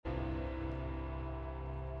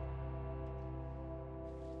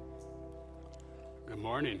Good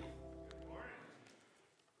morning.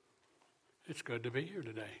 It's good to be here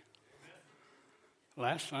today.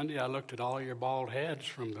 Last Sunday, I looked at all your bald heads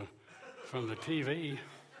from the TV.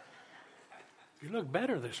 You look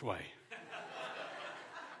better this way.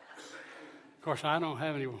 Of course, I don't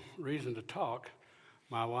have any reason to talk.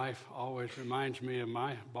 My wife always reminds me of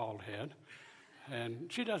my bald head, and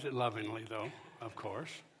she does it lovingly, though, of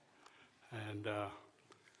course. And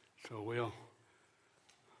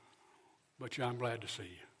but I'm glad to see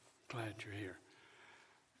you. Glad you're here.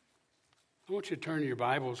 I want you to turn your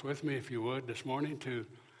Bibles with me, if you would, this morning to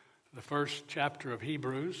the first chapter of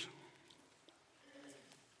Hebrews.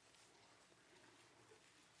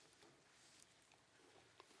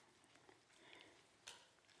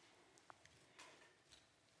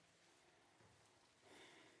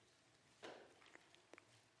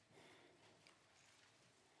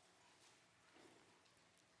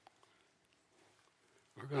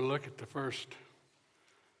 We're going to look at the first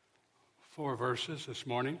 4 verses this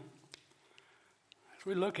morning. As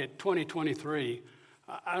we look at 2023,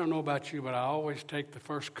 I don't know about you, but I always take the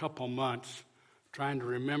first couple months trying to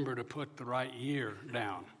remember to put the right year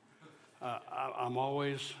down. I'm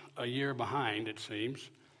always a year behind, it seems,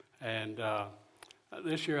 and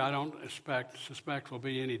this year I don't suspect will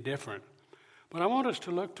be any different. But I want us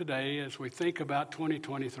to look today, as we think about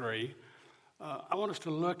 2023, I want us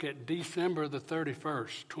to look at December the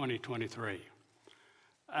 31st, 2023.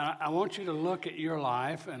 I want you to look at your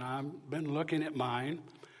life, and I've been looking at mine,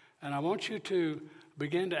 and I want you to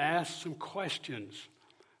begin to ask some questions.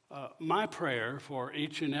 My prayer for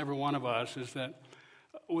each and every one of us is that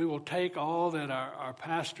we will take all that our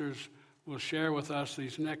pastors will share with us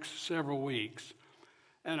these next several weeks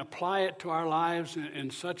and apply it to our lives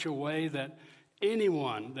in such a way that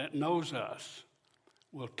anyone that knows us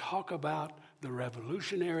will talk about the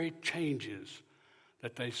revolutionary changes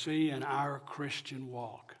that they see in our Christian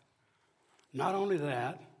walk. Not only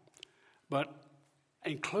that, but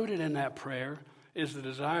included in that prayer is the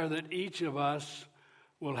desire that each of us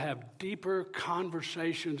will have deeper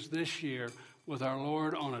conversations this year with our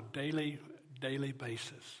Lord on a daily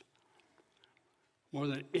basis. More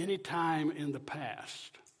than any time in the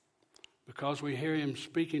past, because we hear Him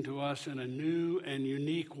speaking to us in a new and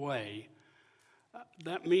unique way.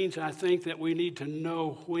 That means, I think, that we need to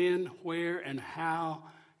know when, where, and how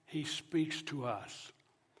He speaks to us.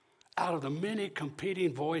 Out of the many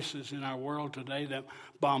competing voices in our world today that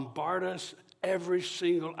bombard us every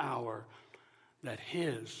single hour, that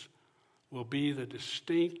His will be the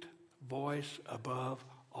distinct voice above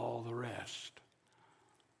all the rest.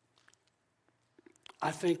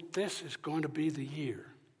 I think this is going to be the year.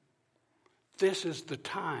 This is the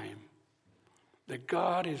time that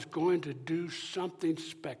God is going to do something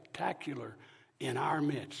spectacular in our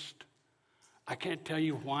midst. I can't tell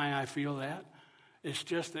you why I feel that. It's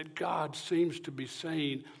just that God seems to be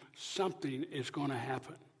saying something is going to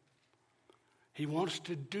happen. He wants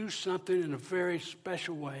to do something in a very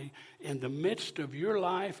special way in the midst of your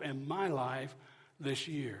life and my life this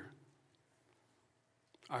year.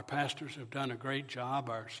 Our pastors have done a great job,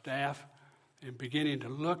 our staff, in beginning to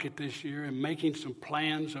look at this year and making some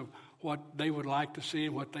plans of what they would like to see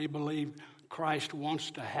and what they believe Christ wants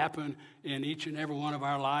to happen in each and every one of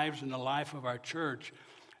our lives and the life of our church.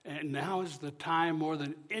 And now is the time more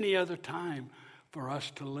than any other time for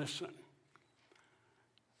us to listen.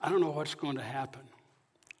 I don't know what's going to happen.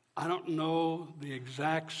 I don't know the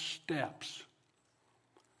exact steps,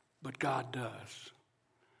 but God does.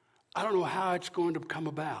 I don't know how it's going to come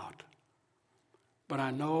about, but I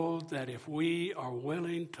know that if we are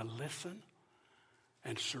willing to listen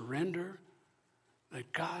and surrender,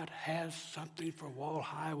 that God has something for Wall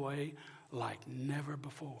Highway like never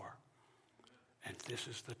before. And this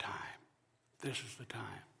is the time. This is the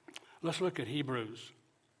time. Let's look at Hebrews.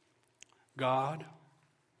 God,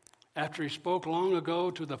 after He spoke long ago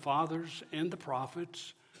to the fathers and the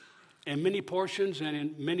prophets, in many portions and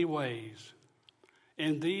in many ways,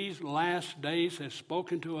 in these last days has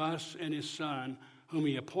spoken to us in His Son, whom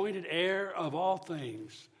He appointed heir of all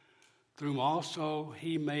things, through whom also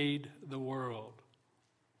He made the world.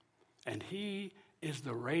 And He is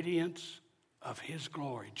the radiance of His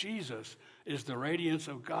glory. Jesus is the radiance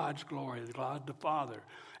of God's glory, God the Father,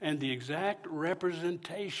 and the exact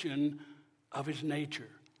representation of His nature,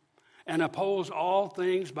 and upholds all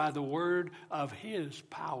things by the word of His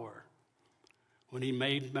power. When He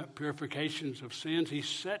made purifications of sins, He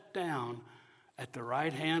sat down at the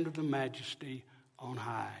right hand of the Majesty on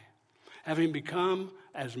high, having become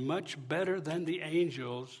as much better than the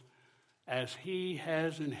angels as He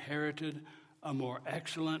has inherited a more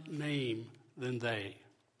excellent name than they.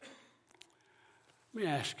 Let me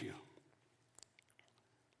ask you,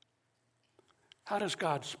 How does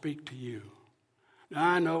God speak to you? Now,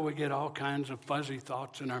 I know we get all kinds of fuzzy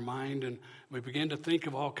thoughts in our mind, and we begin to think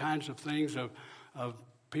of all kinds of things of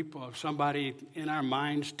people, of somebody in our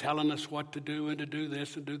minds telling us what to do and to do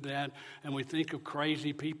this and do that, and we think of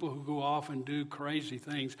crazy people who go off and do crazy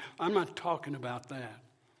things. I'm not talking about that.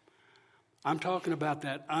 I'm talking about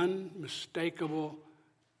that unmistakable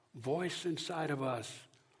voice inside of us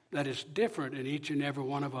that is different in each and every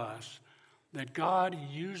one of us, that God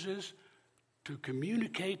uses to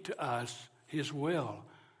communicate to us His will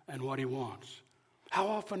and what He wants. How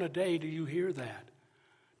often a day do you hear that?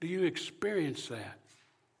 Do you experience that?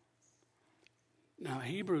 Now,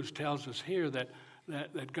 Hebrews tells us here that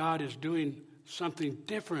God is doing something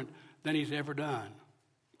different than He's ever done.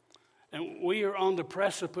 And we are on the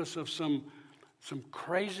precipice of some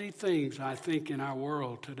crazy things, I think, in our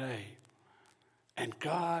world today. And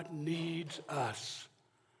God needs us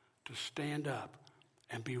to stand up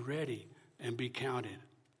and be ready and be counted.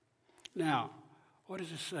 Now, what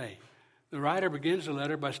does it say? The writer begins the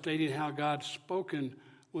letter by stating how God's spoken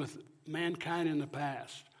with mankind in the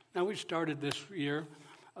past. Now, we started this year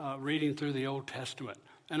reading through the Old Testament.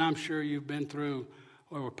 And I'm sure you've been through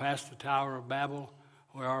where we're past the Tower of Babel.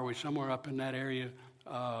 Where are we? Somewhere up in that area.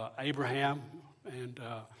 Abraham and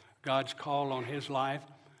God's call on his life.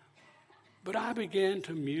 But I began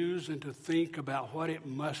to muse and to think about what it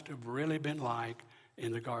must have really been like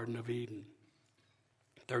in the Garden of Eden.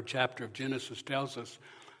 Third chapter of Genesis tells us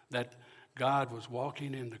that God was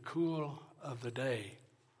walking in the cool of the day.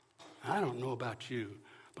 I don't know about you,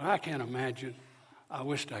 but I can't imagine. I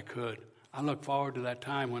wished I could. I look forward to that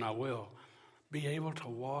time when I will be able to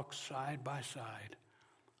walk side by side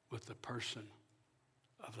with the person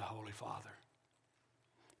of the Holy Father.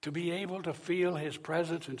 To be able to feel His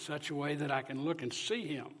presence in such a way that I can look and see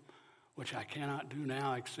Him, which I cannot do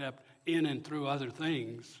now except in and through other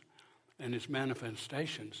things and His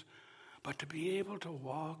manifestations. But to be able to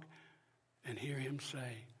walk and hear Him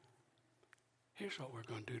say, here's what we're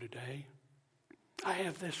going to do today. I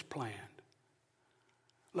have this planned.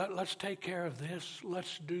 Let's take care of this.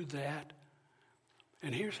 Let's do that.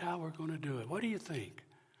 And here's how we're going to do it. What do you think?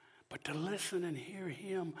 But to listen and hear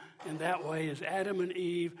Him in that way as Adam and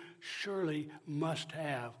Eve surely must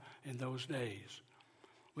have in those days.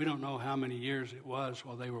 We don't know how many years it was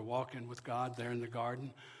while they were walking with God there in the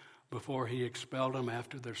garden before He expelled them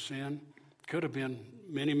after their sin. Could have been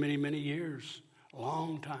many, many, many years, a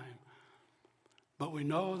long time. But we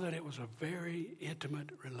know that it was a very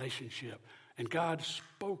intimate relationship. And God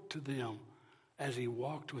spoke to them as He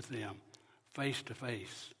walked with them face to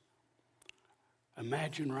face.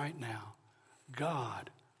 Imagine right now God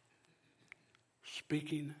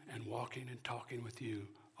speaking and walking and talking with you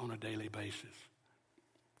on a daily basis.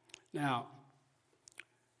 Now,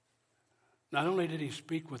 not only did He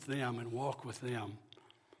speak with them and walk with them,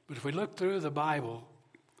 but if we look through the Bible,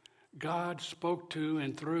 God spoke to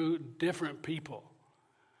and through different people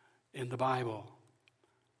in the Bible.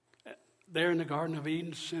 There in the Garden of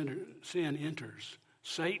Eden, sin enters.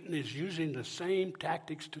 Satan is using the same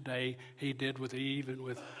tactics today he did with Eve and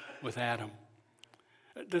with Adam.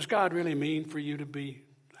 Does God really mean for you to be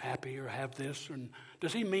happy or have this? Or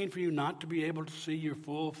does He mean for you not to be able to see your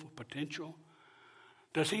full potential?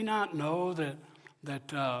 Does He not know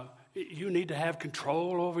that you need to have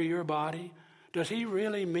control over your body? Does He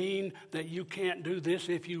really mean that you can't do this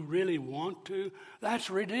if you really want to? That's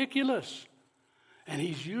ridiculous. And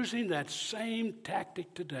He's using that same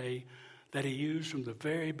tactic today that He used from the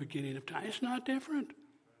very beginning of time. It's not different.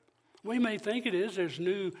 We may think it is. There's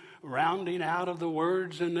new rounding out of the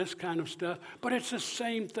words and this kind of stuff. But it's the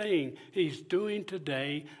same thing He's doing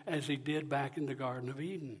today as He did back in the Garden of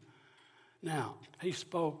Eden. Now, He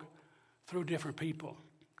spoke through different people,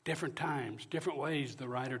 different times, different ways, the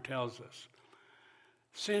writer tells us.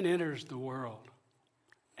 Sin enters the world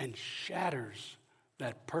and shatters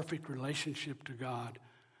that perfect relationship to God,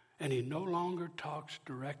 and He no longer talks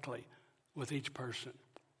directly with each person.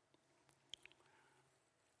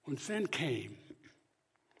 When sin came,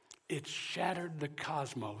 it shattered the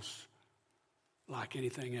cosmos like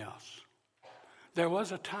anything else. There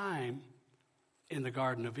was a time in the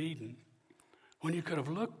Garden of Eden when you could have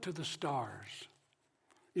looked to the stars.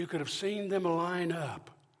 You could have seen them line up,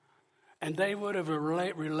 and they would have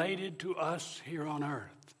related to us here on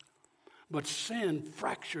earth. But sin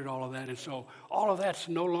fractured all of that, and so all of that's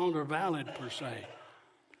no longer valid per se.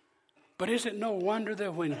 But is it no wonder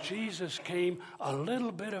that when Jesus came, a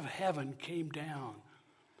little bit of heaven came down,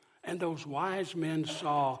 and those wise men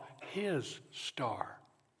saw His star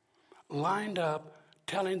lined up,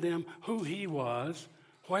 telling them who He was,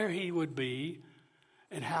 where He would be,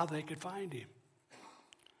 and how they could find Him.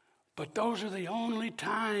 But those are the only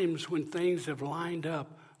times when things have lined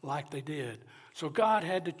up like they did. So God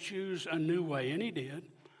had to choose a new way, and he did.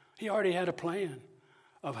 He already had a plan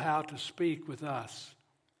of how to speak with us.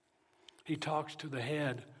 He talks to the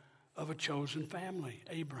head of a chosen family,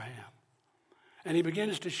 Abraham. And he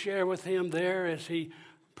begins to share with him there as he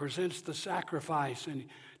presents the sacrifice, and he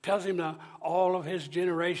tells him all of his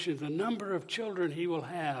generations, the number of children he will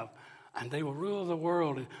have, and they will rule the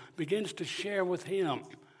world, and begins to share with him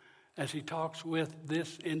as he talks with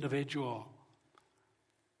this individual.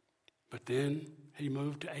 But then he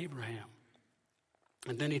moved to Abraham.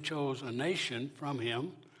 And then he chose a nation from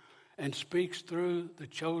him and speaks through the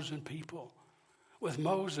chosen people with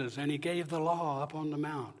Moses, and he gave the law up on the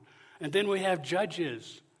mount. And then we have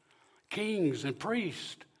judges, kings and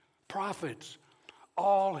priests, prophets,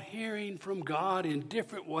 all hearing from God in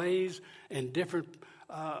different ways and different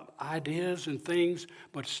ideas and things,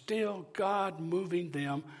 but still God moving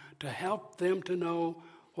them to help them to know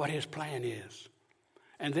what his plan is.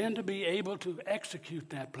 And then to be able to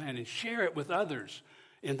execute that plan and share it with others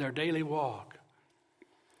in their daily walk.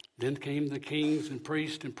 Then came the kings and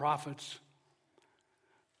priests and prophets.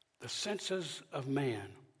 The senses of man,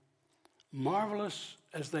 marvelous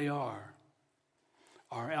as they are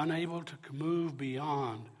unable to move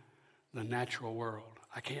beyond the natural world.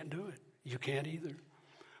 I can't do it. You can't either.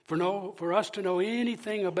 For us to know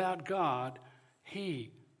anything about God,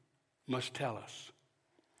 he must tell us.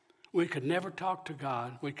 We could never talk to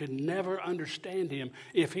God. We could never understand him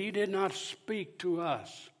if he did not speak to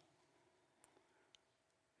us.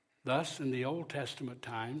 Thus, in the Old Testament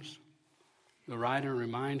times, the writer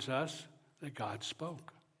reminds us that God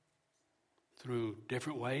spoke through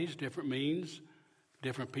different ways, different means,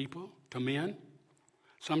 different people, to men.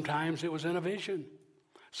 Sometimes it was in a vision.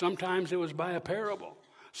 Sometimes it was by a parable.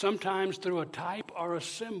 Sometimes through a type or a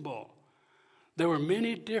symbol. There were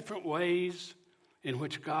many different ways in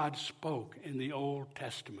which God spoke in the Old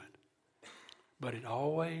Testament. But it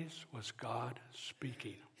always was God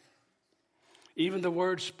speaking. Even the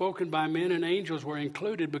words spoken by men and angels were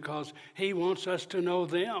included because he wants us to know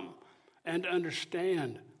them and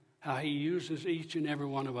understand how he uses each and every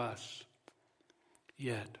one of us.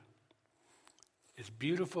 Yet, as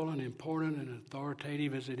beautiful and important and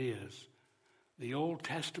authoritative as it is, the Old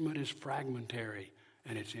Testament is fragmentary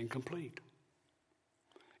and it's incomplete.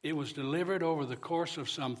 It was delivered over the course of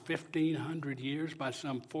some 1,500 years by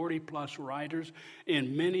some 40-plus writers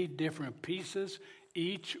in many different pieces,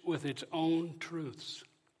 each with its own truths.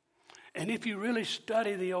 And if you really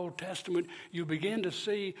study the Old Testament, you begin to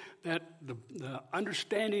see that the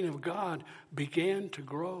understanding of God began to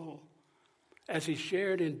grow as he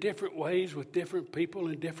shared in different ways with different people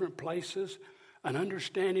in different places, an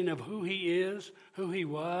understanding of who he is, who he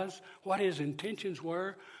was, what his intentions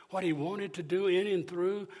were, what he wanted to do in and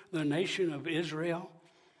through the nation of Israel,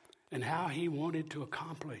 and how he wanted to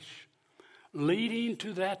accomplish, leading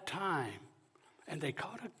to that time. And they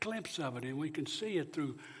caught a glimpse of it, and we can see it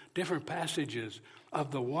through different passages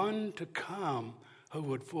of the one to come who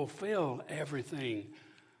would fulfill everything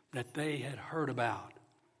that they had heard about.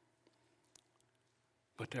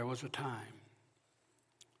 But there was a time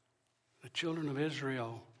the children of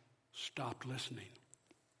Israel stopped listening.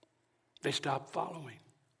 They stopped following.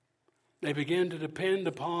 They began to depend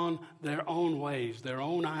upon their own ways, their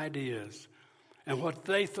own ideas, and what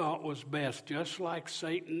they thought was best. Just like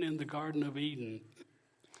Satan in the Garden of Eden,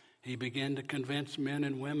 he began to convince men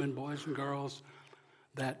and women, boys and girls,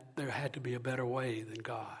 that there had to be a better way than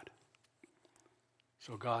God.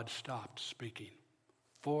 So God stopped speaking.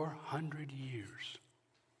 400 years.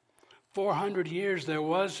 400 years there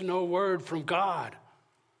was no word from God.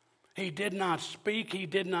 He did not speak. He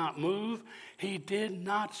did not move. He did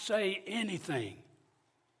not say anything.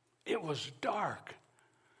 It was dark.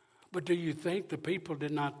 But do you think the people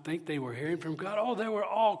did not think they were hearing from God? Oh, there were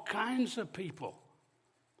all kinds of people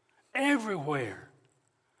everywhere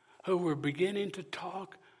who were beginning to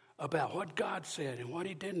talk about what God said and what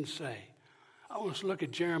he didn't say. I want us to look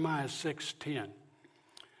at Jeremiah 6:10.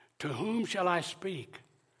 To whom shall I speak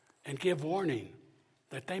and give warning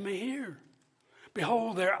that they may hear?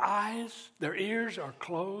 Behold, their eyes, their ears are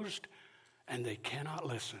closed, and they cannot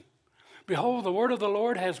listen. Behold, the word of the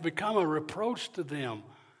Lord has become a reproach to them.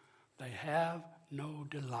 They have no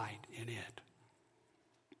delight in it.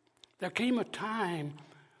 There came a time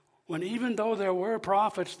when even though there were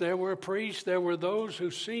prophets, there were priests, there were those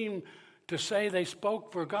who seemed to say they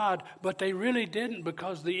spoke for God, but they really didn't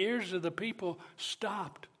because the ears of the people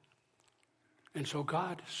stopped. And so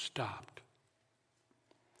God stopped.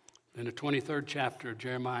 In the 23rd chapter of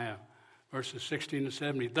Jeremiah, verses 16 to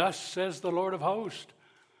 70, thus says the Lord of hosts,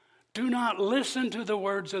 Do not listen to the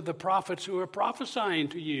words of the prophets who are prophesying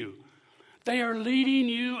to you. They are leading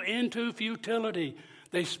you into futility.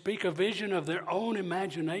 They speak a vision of their own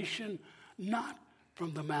imagination, not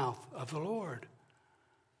from the mouth of the Lord.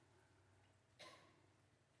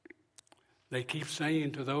 They keep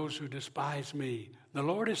saying to those who despise me, the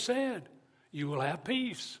Lord has said, you will have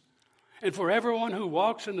peace. And for everyone who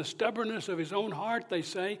walks in the stubbornness of his own heart, they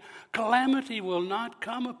say, calamity will not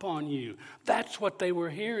come upon you. That's what they were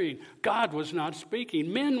hearing. God was not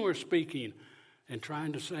speaking. Men were speaking and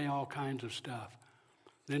trying to say all kinds of stuff.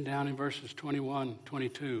 Then down in verses 21,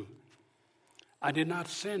 22, I did not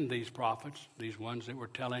send these prophets, these ones that were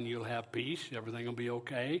telling you'll have peace, everything will be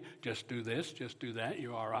okay, just do this, just do that,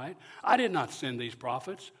 you're all right. I did not send these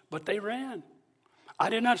prophets, but they ran. I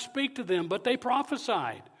did not speak to them, but they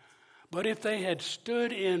prophesied. But if they had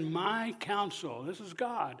stood in my counsel, this is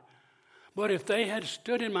God, but if they had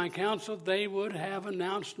stood in my counsel, they would have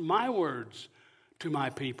announced my words to my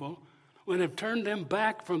people, would have turned them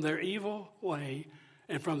back from their evil way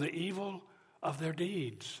and from the evil of their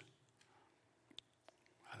deeds.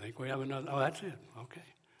 I think we have another. Oh, that's it. Okay.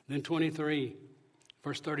 Then 23,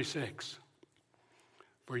 verse 36.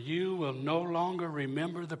 For you will no longer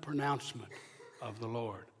remember the pronouncement of the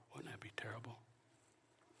Lord. Wouldn't that be terrible?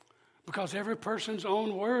 Because every person's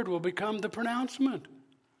own word will become the pronouncement.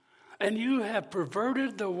 And you have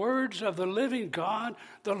perverted the words of the living God,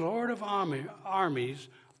 the Lord of armies,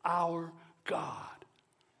 our God.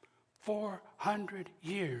 400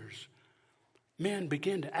 years, men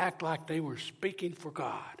began to act like they were speaking for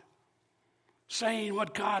God. Saying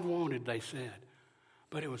what God wanted, they said.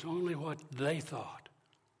 But it was only what they thought,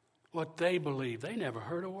 what they believed. They never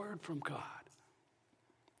heard a word from God.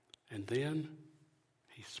 And then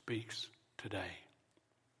he speaks today.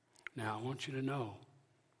 Now, I want you to know,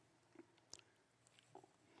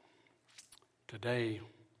 today,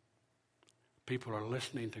 people are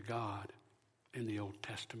listening to God in the Old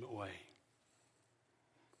Testament way.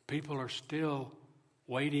 People are still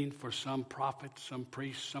waiting for some prophet, some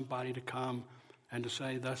priest, somebody to come and to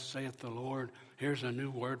say, thus saith the Lord, here's a new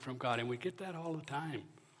word from God. And we get that all the time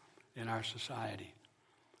in our society.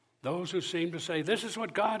 Those who seem to say, this is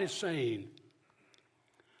what God is saying.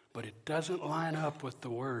 But it doesn't line up with the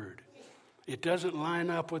word. It doesn't line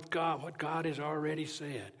up with God, what God has already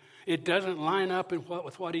said. It doesn't line up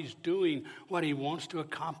with what he's doing, what he wants to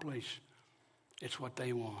accomplish. It's what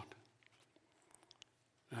they want.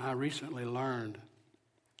 Now, I recently learned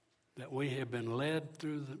that we have been led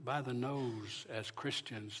by the nose as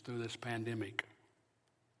Christians through this pandemic.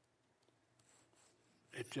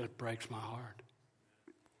 It just breaks my heart.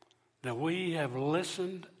 That we have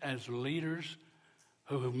listened as leaders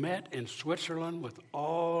who met in Switzerland with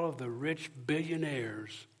all of the rich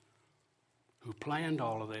billionaires who planned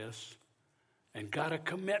all of this and got a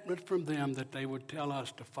commitment from them that they would tell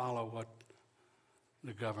us to follow what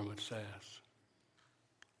the government says.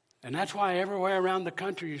 And that's why everywhere around the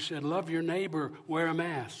country you said, love your neighbor, wear a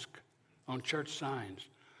mask on church signs.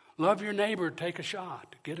 Love your neighbor, take a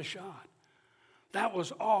shot, get a shot. That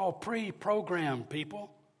was all pre-programmed,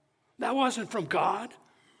 people. That wasn't from God.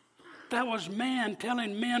 That was man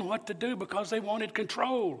telling men what to do because they wanted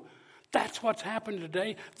control. That's what's happened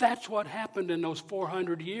today. That's what happened in those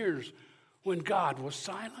 400 years when God was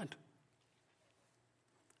silent.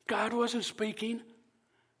 God wasn't speaking.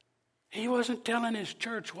 He wasn't telling his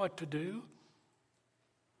church what to do.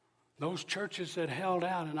 Those churches that held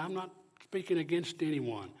out, and I'm not speaking against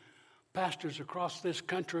anyone, pastors across this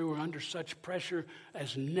country were under such pressure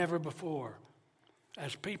as never before,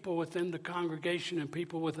 as people within the congregation and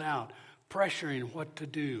people without, pressuring what to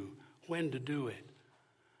do, when to do it.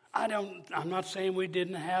 I'm not saying we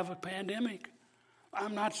didn't have a pandemic.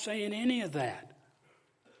 I'm not saying any of that.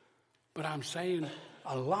 But I'm saying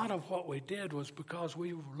a lot of what we did was because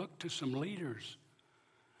we looked to some leaders.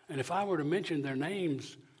 And if I were to mention their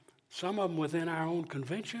names, some of them within our own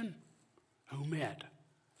convention who met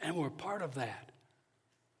and were part of that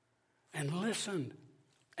and listened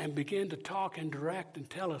and began to talk and direct and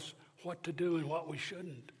tell us what to do and what we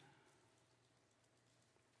shouldn't.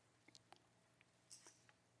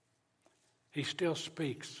 He still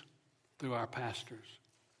speaks through our pastors.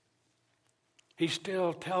 He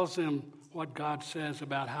still tells them what God says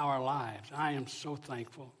about how our lives. I am so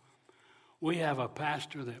thankful. We have a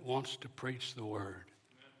pastor that wants to preach the word.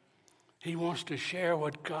 He wants to share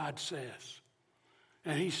what God says.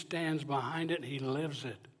 And he stands behind it and he lives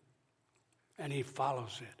it. And he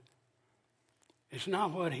follows it. It's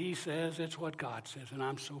not what he says, it's what God says. And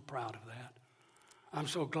I'm so proud of that. I'm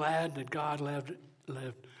so glad that God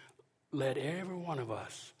led every one of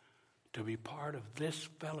us to be part of this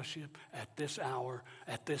fellowship at this hour,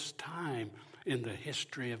 at this time in the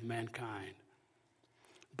history of mankind.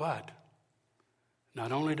 But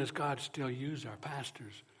not only does God still use our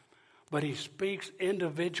pastors, but he speaks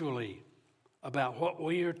individually about what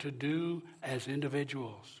we are to do as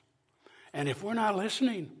individuals. And if we're not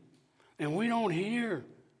listening and we don't hear,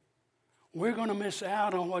 we're going to miss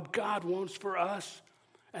out on what God wants for us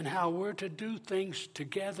and how we're to do things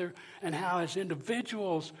together and how as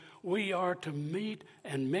individuals we are to meet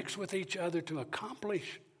and mix with each other to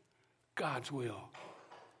accomplish God's will.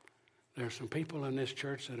 There are some people in this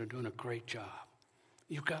church that are doing a great job.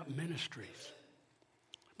 You've got ministries.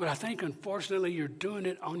 But I think, unfortunately, you're doing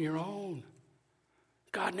it on your own.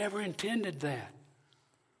 God never intended that.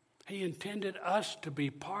 He intended us to be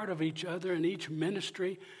part of each other in each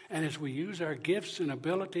ministry, and as we use our gifts and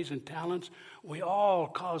abilities and talents, we all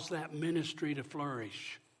cause that ministry to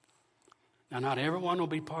flourish. Now, not everyone will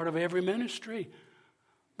be part of every ministry,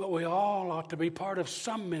 but we all ought to be part of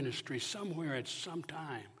some ministry somewhere at some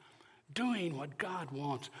time, doing what God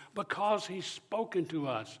wants because he's spoken to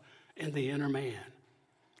us in the inner man.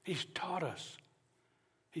 He's taught us.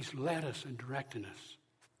 He's led us and directed us.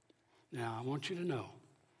 Now, I want you to know,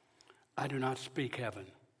 I do not speak heaven.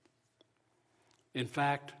 In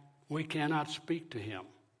fact, we cannot speak to him.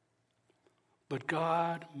 But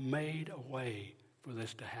God made a way for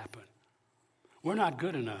this to happen. We're not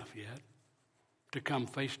good enough yet to come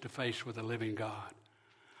face to face with a living God.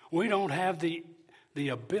 We don't have the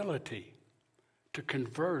ability to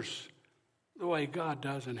converse the way God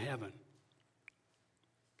does in heaven.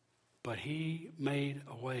 But he made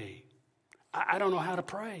a way. I don't know how to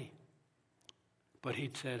pray. But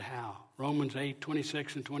he said how. Romans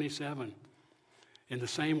 8:26 and 27. In the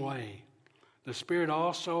same way, the Spirit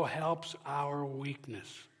also helps our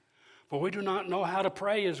weakness. For we do not know how to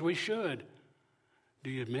pray as we should.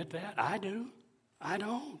 Do you admit that? I do. I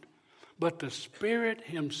don't. But the Spirit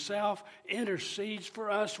himself intercedes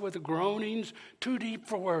for us with groanings too deep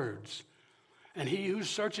for words. And he who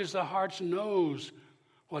searches the hearts knows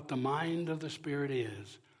what the mind of the Spirit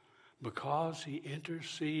is, because he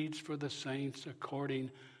intercedes for the saints according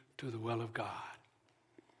to the will of God.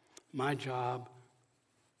 My job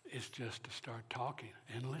is just to start talking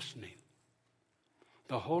and listening.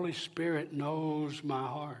 The Holy Spirit knows my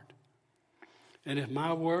heart. And if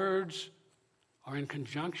my words are in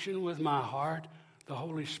conjunction with my heart, the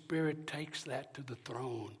Holy Spirit takes that to the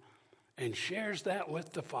throne and shares that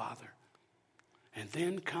with the Father, and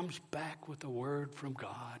then comes back with a word from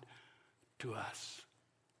God to us.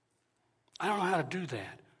 I don't know how to do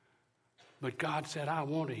that, but God said, I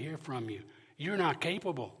want to hear from you. You're not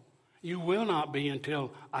capable. You will not be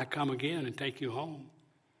until I come again and take you home.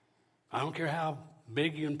 I don't care how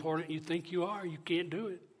big and important you think you are, you can't do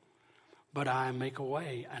it. But I make a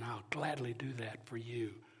way, and I'll gladly do that for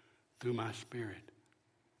you through my Spirit,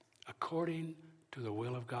 according to the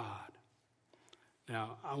will of God.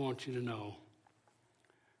 Now, I want you to know,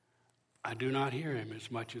 I do not hear him as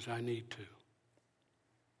much as I need to.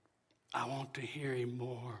 I want to hear him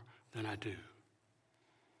more than I do.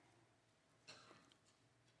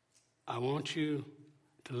 I want you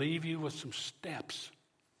to leave you with some steps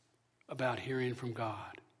about hearing from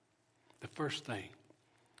God. The first thing,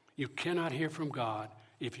 you cannot hear from God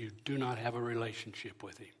if you do not have a relationship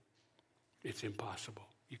with him. It's impossible.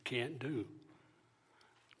 You can't do.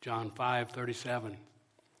 John 5:37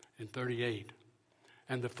 and 38.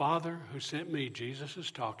 And the Father who sent me, Jesus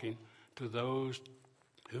is talking to those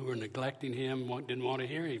who were neglecting him, didn't want to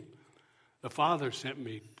hear him. The Father who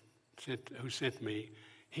sent me,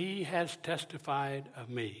 he has testified of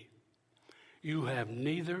me. You have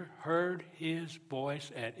neither heard his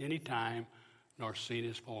voice at any time nor seen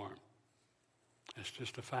his form. That's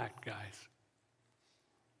just a fact, guys.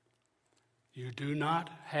 You do not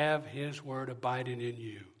have his word abiding in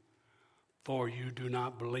you, for you do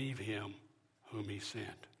not believe him whom he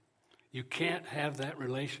sent. You can't have that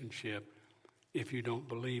relationship if you don't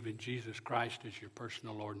believe in Jesus Christ as your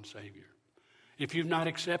personal Lord and Savior. If you've not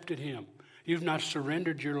accepted him, you've not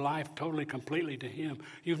surrendered your life totally, completely to him,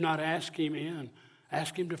 you've not asked him in,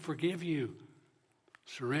 asked him to forgive you,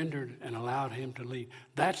 surrendered and allowed him to lead.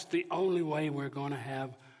 That's the only way we're going to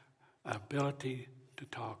have ability to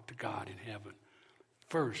talk to God in heaven.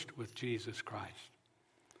 First, with Jesus Christ.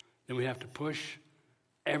 Then we have to push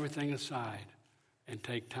everything aside and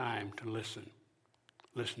take time to listen.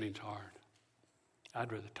 Listening's hard.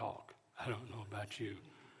 I'd rather talk. I don't know about you.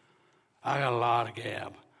 I got a lot of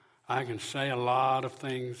gab. I can say a lot of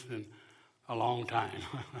things in a long time.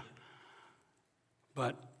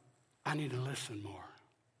 But I need to listen more.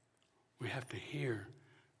 We have to hear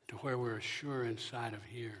to where we're sure inside of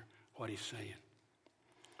here what he's saying.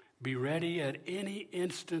 Be ready at any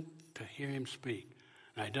instant to hear him speak.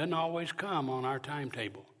 Now, he doesn't always come on our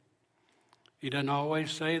timetable. He doesn't always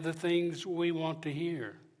say the things we want to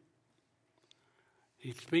hear.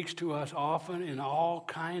 He speaks to us often in all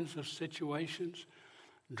kinds of situations,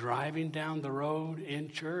 driving down the road, in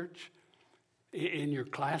church, in your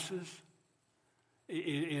classes,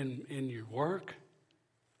 in your work.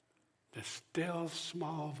 The still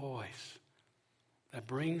small voice that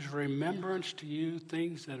brings remembrance to you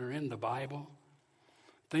things that are in the Bible,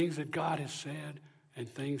 things that God has said, and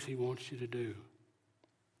things he wants you to do.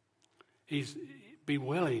 Be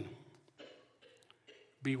willing.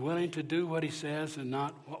 Be willing to do what he says and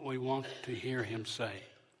not what we want to hear him say.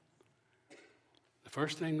 The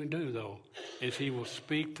first thing we do, though, is he will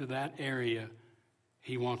speak to that area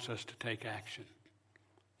he wants us to take action.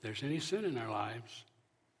 If there's any sin in our lives,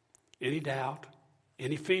 any doubt,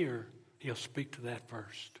 any fear, he'll speak to that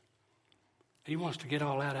first. He wants to get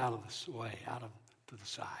all that out of the way, to the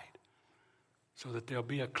side, so that there'll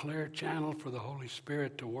be a clear channel for the Holy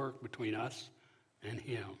Spirit to work between us and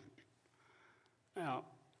him. Now,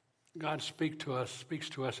 God speaks to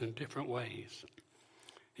us in different ways.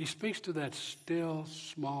 He speaks to that still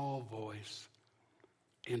small voice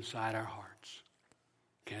inside our hearts.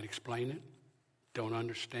 Can't explain it, don't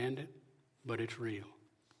understand it, but it's real.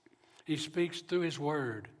 He speaks through his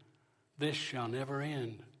word. This shall never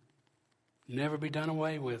end, never be done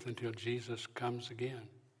away with until Jesus comes again.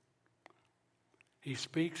 He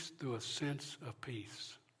speaks through a sense of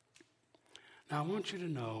peace. Now, I want you to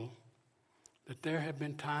know that there have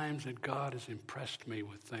been times that God has impressed me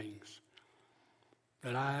with things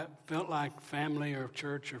that I felt like family or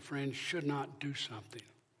church or friends should not do something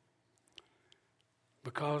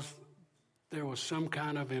because there was some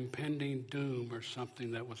kind of impending doom or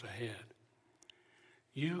something that was ahead.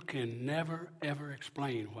 You can never, ever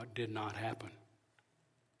explain what did not happen.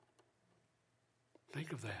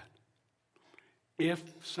 Think of that. If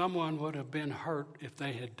someone would have been hurt if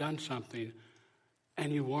they had done something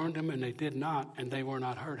and you warned them and they did not and they were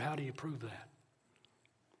not hurt, how do you prove that?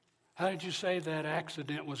 How did you say that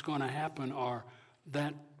accident was going to happen or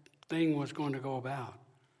that thing was going to go about?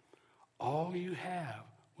 All you have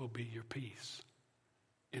will be your peace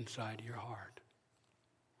inside your heart,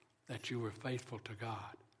 that you were faithful to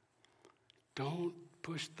God. Don't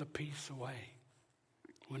push the peace away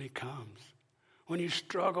when it comes. When you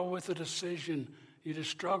struggle with a decision, you just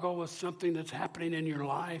struggle with something that's happening in your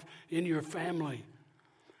life, in your family.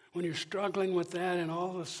 When you're struggling with that and all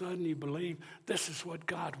of a sudden you believe this is what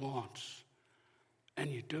God wants, and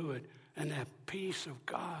you do it, and that peace of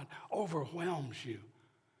God overwhelms you.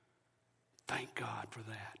 Thank God for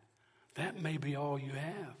that. That may be all you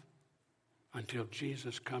have until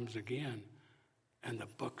Jesus comes again and the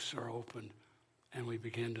books are opened and we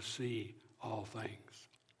begin to see all things.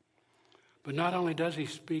 But not only does he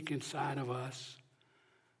speak inside of us,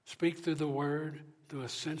 speak through the word, through a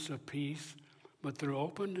sense of peace, but through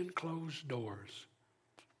opened and closed doors.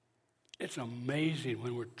 It's amazing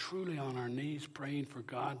when we're truly on our knees praying for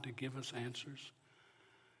God to give us answers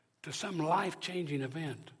to some life-changing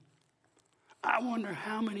event. I wonder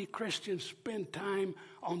how many Christians spend time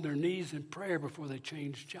on their knees in prayer before they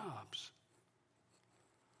change jobs.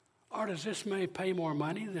 Or does this may pay more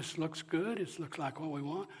money? This looks good. It looks like what we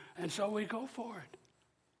want. And so we go for it.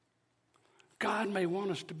 God may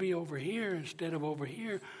want us to be over here instead of over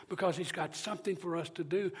here because he's got something for us to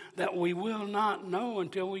do that we will not know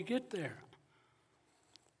until we get there.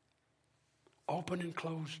 Open and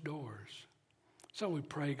closed doors. So we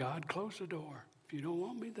pray, God, close the door if you don't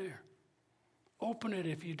want me there. Open it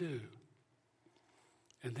if you do.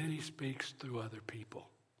 And then he speaks through other people.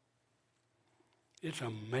 It's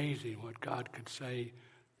amazing what God could say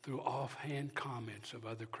through offhand comments of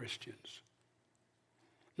other Christians.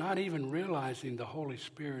 Not even realizing the Holy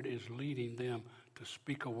Spirit is leading them to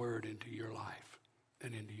speak a word into your life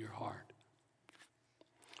and into your heart.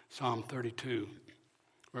 Psalm 32,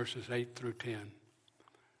 verses 8 through 10.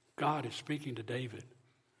 God is speaking to David.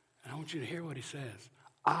 And I want you to hear what he says.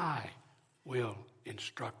 I will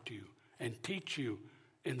instruct you and teach you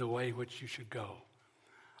in the way which you should go.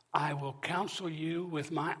 I will counsel you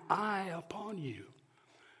with my eye upon you.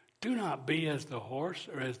 Do not be as the horse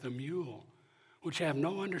or as the mule, which have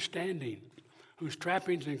no understanding, whose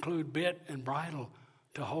trappings include bit and bridle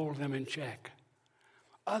to hold them in check.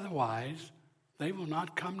 Otherwise, they will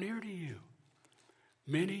not come near to you.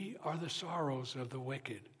 Many are the sorrows of the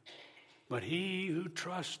wicked, but he who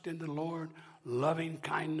trusts in the Lord, loving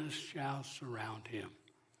kindness shall surround him.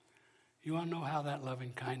 You want to know how that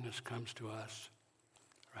loving kindness comes to us?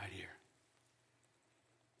 Right here.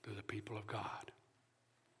 Through the people of God.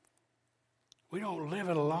 We don't live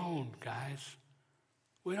it alone, guys.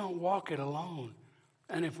 We don't walk it alone.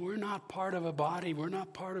 And if we're not part of a body, we're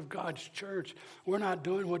not part of God's church, we're not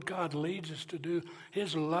doing what God leads us to do,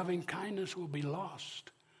 his loving kindness will be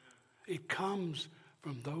lost. It comes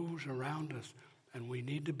from those around us, and we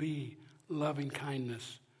need to be loving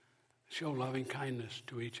kindness, show loving kindness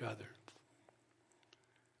to each other.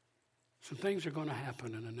 Some things are going to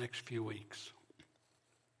happen in the next few weeks.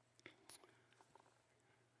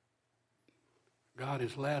 God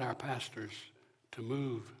has led our pastors to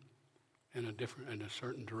move in a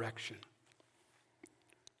certain direction.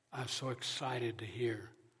 I'm so excited to hear.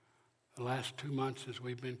 The last 2 months as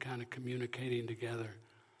we've been kind of communicating together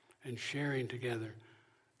and sharing together,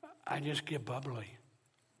 I just get bubbly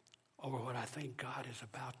over what I think God is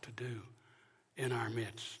about to do in our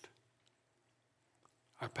midst.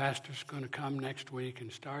 Our pastor's going to come next week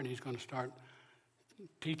and he's going to start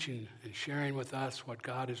teaching and sharing with us what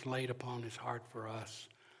God has laid upon his heart for us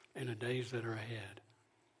in the days that are ahead.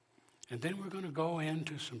 And then we're going to go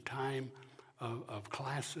into some time of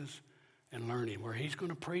classes and learning where he's going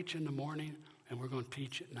to preach in the morning and we're going to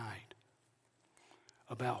teach at night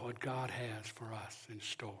about what God has for us in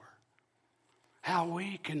store. How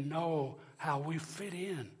we can know how we fit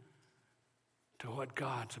in to what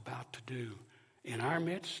God's about to do in our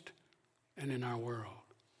midst and in our world.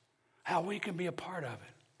 How we can be a part of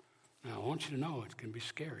it. Now, I want you to know it's going to be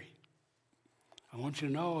scary. I want you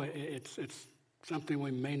to know it's something we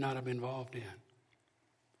may not have been involved in.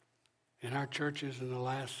 In our churches in the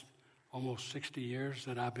last almost 60 years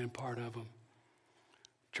that I've been part of them,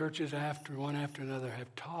 churches one after another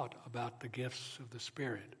have taught about the gifts of the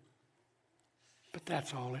Spirit. But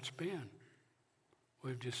that's all it's been.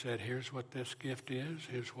 We've just said, here's what this gift is,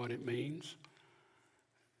 here's what it means.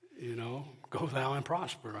 You know, go thou and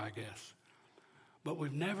prosper, I guess. But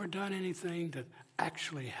we've never done anything that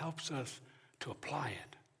actually helps us to apply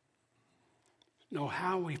it. Know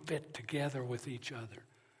how we fit together with each other,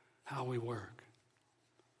 how we work.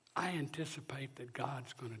 I anticipate that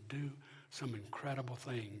God's going to do some incredible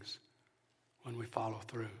things when we follow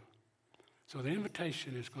through. So the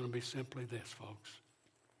invitation is going to be simply this, folks.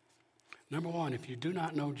 Number one, if you do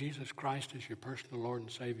not know Jesus Christ as your personal Lord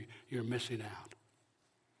and Savior, you're missing out.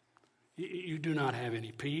 You do not have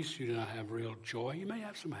any peace. You do not have real joy. You may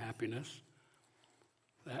have some happiness.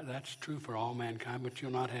 That's true for all mankind, but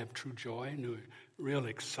you'll not have true joy, real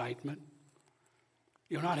excitement.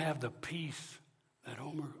 You'll not have the peace that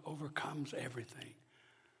overcomes everything.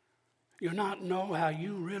 You'll not know how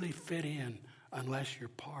you really fit in unless you're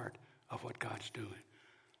part of what God's doing.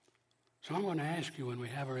 So I'm going to ask you when we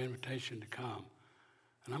have our invitation to come,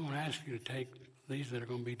 and I'm going to ask you to take these that are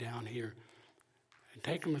going to be down here and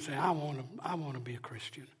take them and say, I want to be a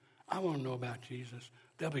Christian. I want to know about Jesus.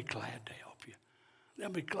 They'll be glad to help you. They'll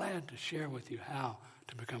be glad to share with you how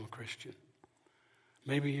to become a Christian.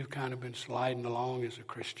 Maybe you've kind of been sliding along as a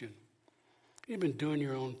Christian. You've been doing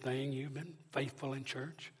your own thing. You've been faithful in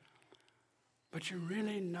church. But you're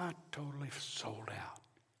really not totally sold out.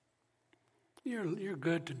 You're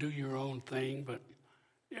good to do your own thing, but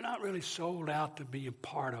you're not really sold out to be a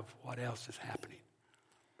part of what else is happening.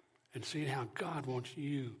 And seeing how God wants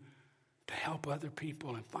you to help other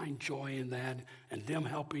people and find joy in that, and them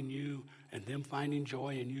helping you, and them finding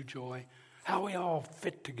joy and you joy. How we all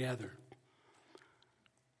fit together.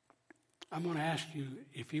 I'm going to ask you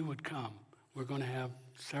if you would come. We're going to have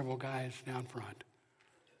several guys down front.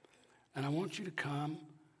 And I want you to come,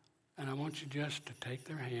 and I want you just to take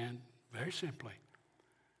their hand, very simply,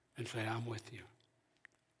 and say, I'm with you.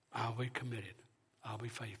 I'll be committed. I'll be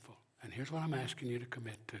faithful. And here's what I'm asking you to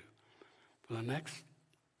commit to. For the next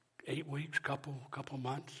 8 weeks, couple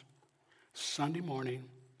months, Sunday morning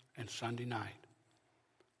and Sunday night,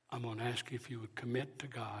 I'm going to ask you if you would commit to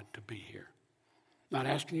God to be here. Not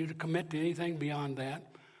asking you to commit to anything beyond that.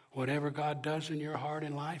 Whatever God does in your heart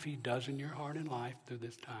and life, he does in your heart and life through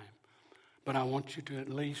this time. But I want you to at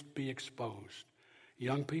least be exposed.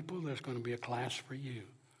 Young people, there's going to be a class for you.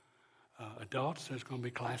 Adults, there's going to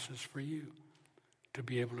be classes for you to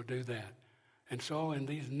be able to do that. And so in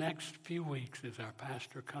these next few weeks, as our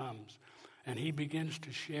pastor comes and he begins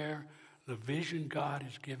to share the vision God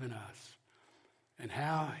has given us and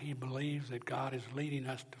how he believes that God is leading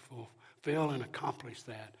us to fulfill and accomplish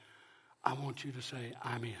that, I want you to say,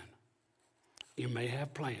 I'm in. You may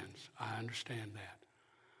have plans. I understand that.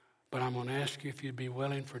 But I'm going to ask you if you'd be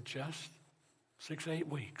willing for just 6-8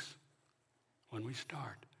 weeks when we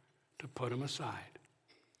start to put them aside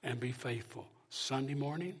and be faithful. Sunday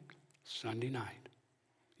morning, Sunday night,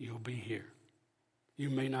 you'll be here. You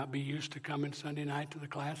may not be used to coming Sunday night to the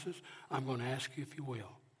classes. I'm going to ask you if you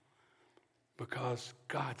will. because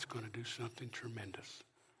God's going to do something tremendous.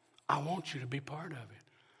 I want you to be part of it,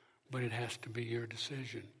 but it has to be your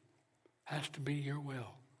decision. Has to be your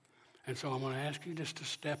will. And so I'm going to ask you just to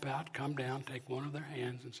step out, come down, take one of their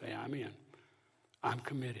hands and say, I'm in. I'm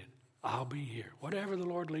committed. I'll be here. Whatever the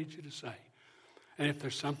Lord leads you to say. And if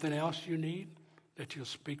there's something else you need, that you'll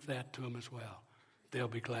speak that to them as well. They'll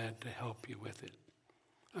be glad to help you with it.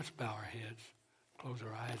 Let's bow our heads, close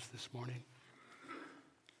our eyes this morning.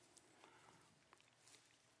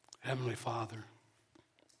 Heavenly Father,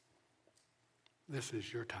 this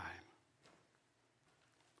is your time.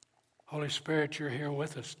 Holy Spirit, you're here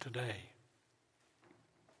with us today.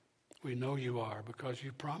 We know you are because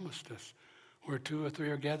you promised us. Where 2 or 3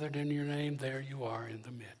 are gathered in your name, there you are in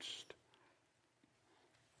the midst.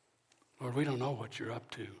 Lord, we don't know what you're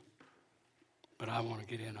up to, but I want to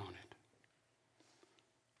get in on it.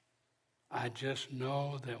 I just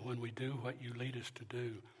know that when we do what you lead us to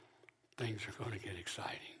do, things are going to get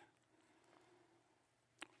exciting.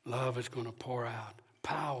 Love is going to pour out.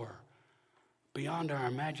 Power beyond our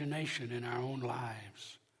imagination in our own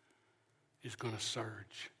lives is going to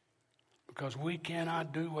surge. Because we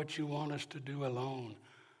cannot do what you want us to do alone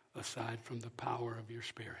aside from the power of your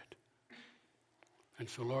Spirit. And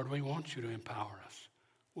so, Lord, we want you to empower us.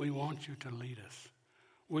 We want you to lead us.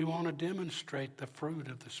 We want to demonstrate the fruit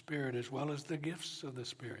of the Spirit as well as the gifts of the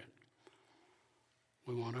Spirit.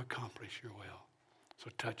 We want to accomplish your will. So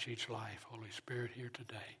touch each life, Holy Spirit, here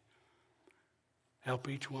today. Help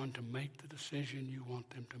each one to make the decision you want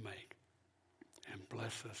them to make. And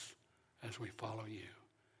bless us as we follow you.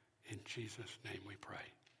 In Jesus' name we pray.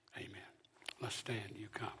 Amen. Let's stand. You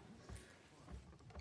come.